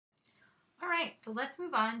right, so let's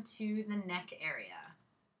move on to the neck area.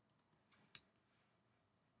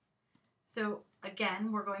 So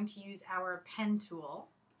again, we're going to use our pen tool,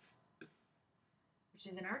 which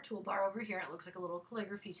is in our toolbar over here. It looks like a little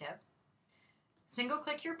calligraphy tip. Single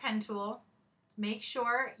click your pen tool. Make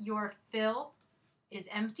sure your fill is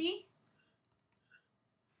empty.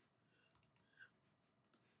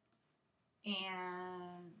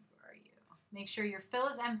 And where are you? Make sure your fill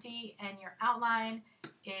is empty and your outline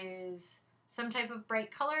is some type of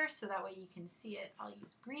bright color so that way you can see it. I'll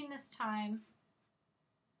use green this time.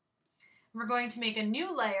 We're going to make a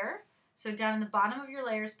new layer. So down in the bottom of your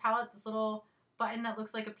layers palette, this little button that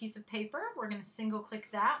looks like a piece of paper, we're going to single click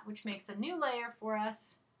that, which makes a new layer for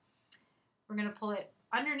us. We're going to pull it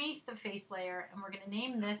underneath the face layer and we're going to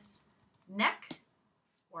name this neck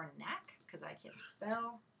or neck because I can't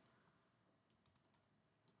spell.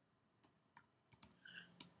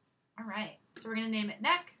 All right, so we're going to name it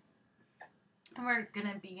neck. And we're going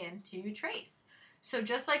to begin to trace. So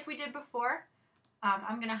just like we did before,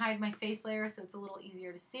 I'm going to hide my face layer so it's a little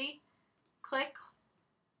easier to see. Click,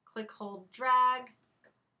 click, hold, drag,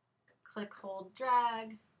 click, hold,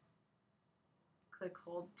 drag, click,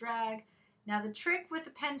 hold, drag. Now the trick with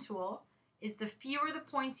the pen tool is the fewer the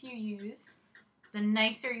points you use, the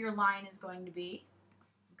nicer your line is going to be.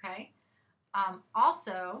 Okay.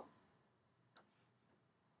 Also,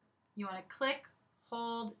 you want to click,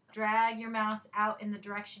 hold, drag your mouse out in the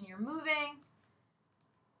direction you're moving.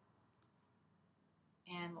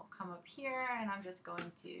 And we'll come up here and I'm just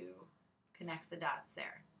going to connect the dots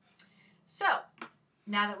there. So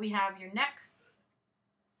now that we have your neck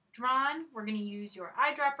drawn, we're going to use your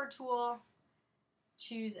eyedropper tool.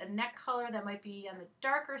 Choose a neck color that might be on the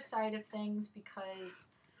darker side of things because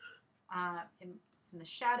it's in the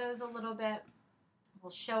shadows a little bit.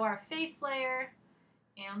 We'll show our face layer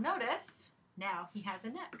and notice now he has a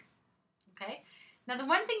neck. Okay. Now the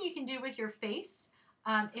one thing you can do with your face,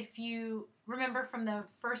 if you remember from the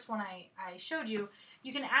first one I showed you,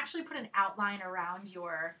 you can actually put an outline around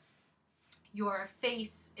your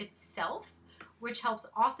face itself, which helps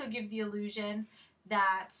also give the illusion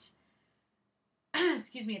that,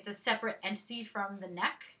 excuse me, it's a separate entity from the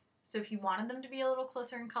neck. So if you wanted them to be a little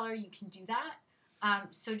closer in color, you can do that.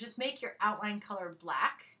 So just make your outline color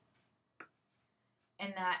black,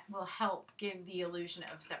 and that will help give the illusion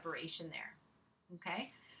of separation there.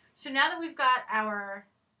 Okay, so now that we've got our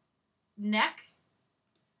neck,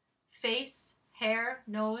 face, hair,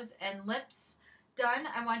 nose, and lips done,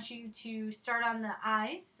 I want you to start on the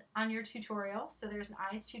eyes on your tutorial. So there's an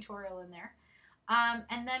eyes tutorial in there.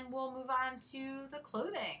 And then we'll move on to the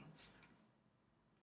clothing.